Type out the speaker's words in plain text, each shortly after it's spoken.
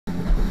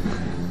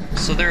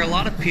So there are a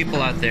lot of people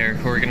out there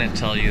who are going to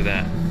tell you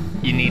that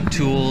you need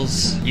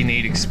tools, you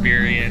need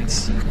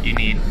experience, you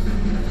need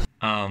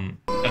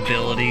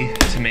ability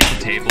to make a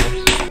table.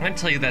 I'm going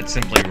to tell you that's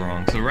simply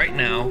wrong. So right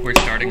now, we're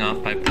starting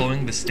off by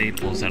pulling the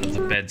staples out of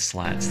the bed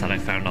slats that I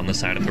found on the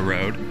side of the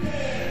road,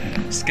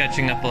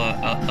 sketching up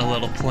a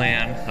little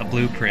plan, a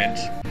blueprint.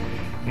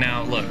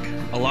 Now look,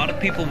 a lot of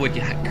people would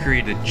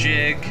create a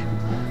jig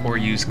or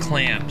use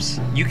clamps.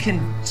 You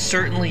can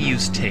certainly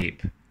use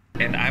tape,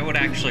 and I would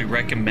actually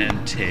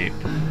recommend tape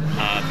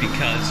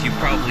because you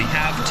probably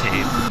have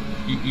tape.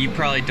 You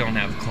probably don't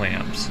have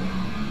clamps.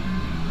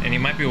 And you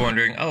might be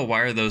wondering, oh,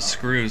 why are those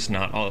screws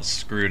not all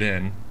screwed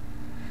in?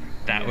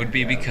 That would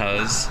be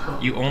because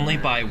you only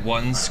buy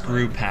one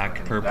screw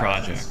pack per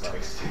project.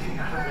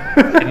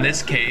 In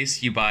this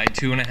case, you buy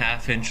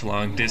 2.5-inch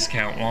long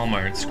discount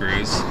Walmart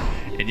screws,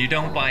 and you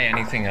don't buy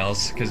anything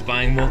else, because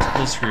buying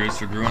multiple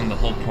screws would ruin the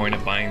whole point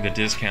of buying the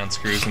discount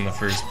screws in the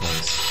first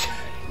place.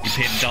 You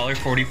paid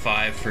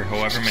 $1.45 for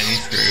however many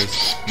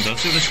screws, and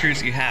those are the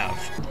screws you have.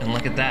 And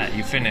look at that,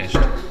 you finished.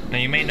 Now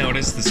you may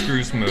notice the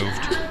screws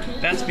moved.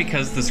 That's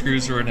because the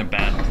screws are in a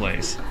bad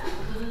place.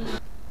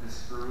 The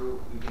screw,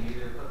 we can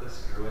either put the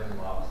screw in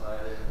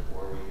lopsided,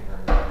 or we can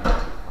remove the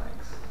two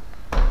planks.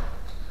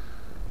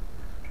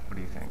 What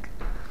do you think?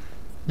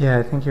 Yeah,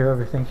 I think you're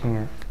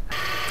overthinking it.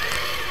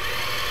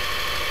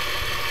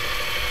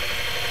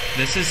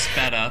 This is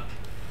sped up,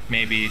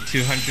 maybe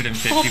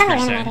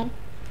 250%.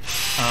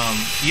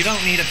 You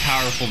don't need a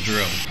powerful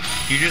drill.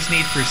 You just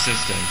need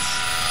persistence.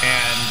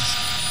 And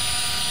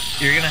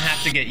you're gonna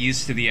have to get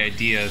used to the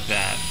idea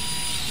that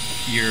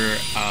you're,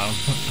 oh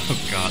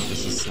god,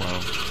 this is slow.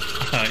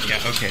 Yeah,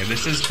 okay,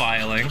 this is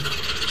filing.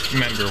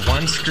 Remember,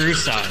 one screw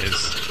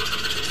size.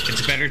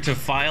 It's better to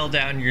file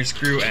down your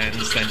screw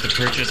ends than to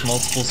purchase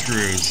multiple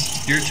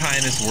screws. Your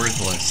time is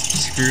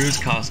worthless. Screws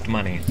cost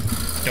money.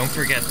 Don't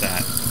forget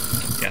that.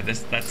 Yeah,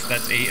 that's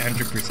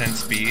 800%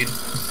 speed.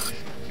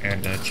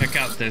 And check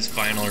out this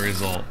final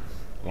result.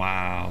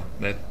 Wow,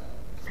 that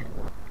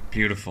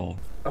beautiful.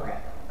 Okay.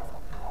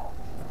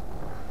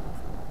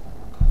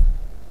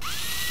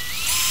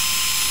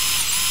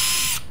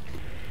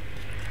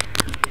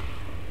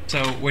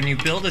 So when you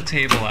build a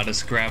table out of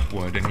scrap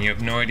wood and you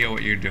have no idea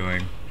what you're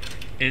doing,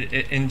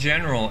 in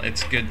general,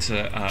 it's good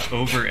to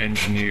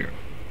over-engineer,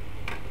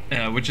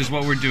 which is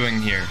what we're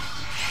doing here.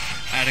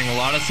 Adding a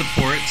lot of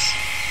supports.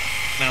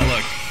 Now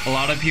look, a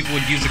lot of people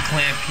would use a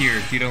clamp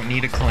here. You don't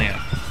need a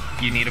clamp.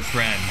 You need a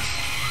friend.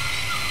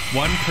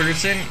 One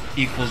person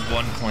equals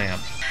one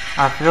clamp.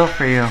 I feel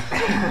for you.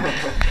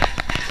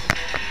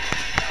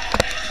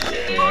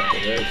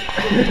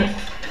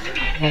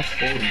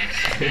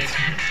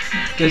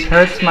 This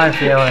hurts my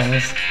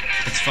feelings.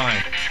 It's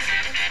fine.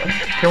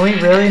 Can we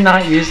really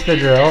not use the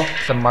drill?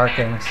 The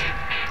markings.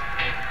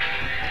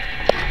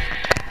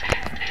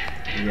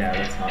 Yeah,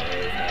 that's not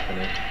really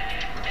happening.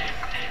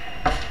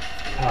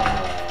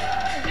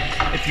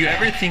 If you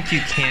ever think you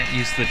can't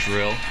use the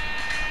drill,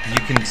 you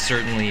can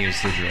certainly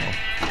use the drill.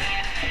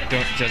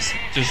 Don't just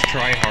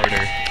try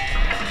harder.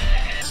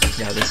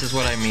 Yeah, this is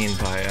what I mean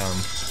by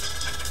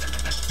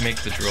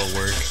make the drill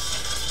work.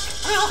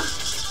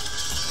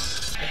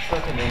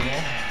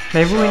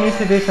 Maybe we need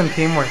to do some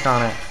teamwork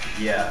on it.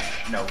 Yeah,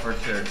 no, for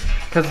sure.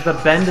 Because the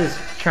bend is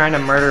trying to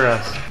murder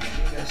us.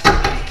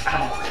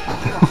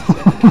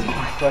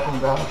 Fucking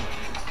God.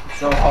 It's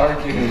so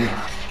hard, dude.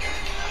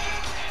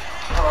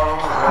 Oh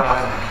my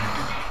God.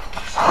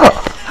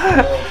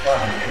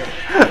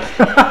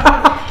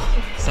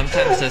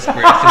 Sometimes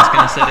desperation's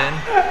gonna set in.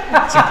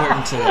 It's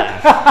important to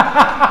laugh.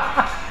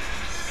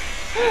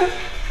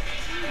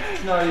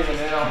 It's not even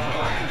in on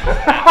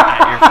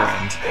at your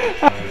friend.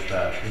 What is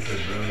that? This is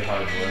really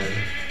hard wood.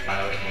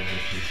 My was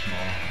too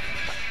small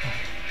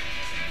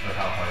for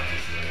how hard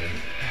this wood is.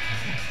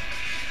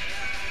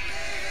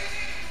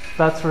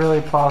 That's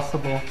really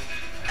possible.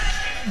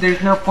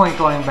 There's no point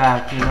going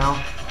back, you know?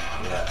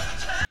 Yeah.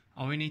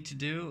 All we need to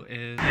do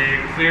is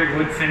A clear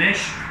wood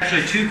finish.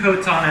 Actually 2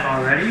 coats on it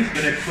already,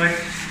 but a quick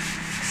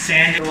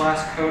sand the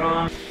last coat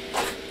on.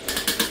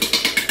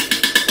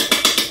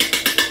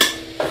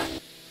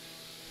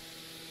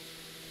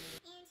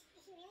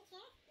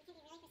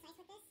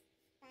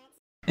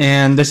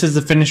 And this is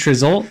the finished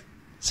result.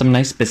 Some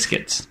nice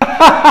biscuits.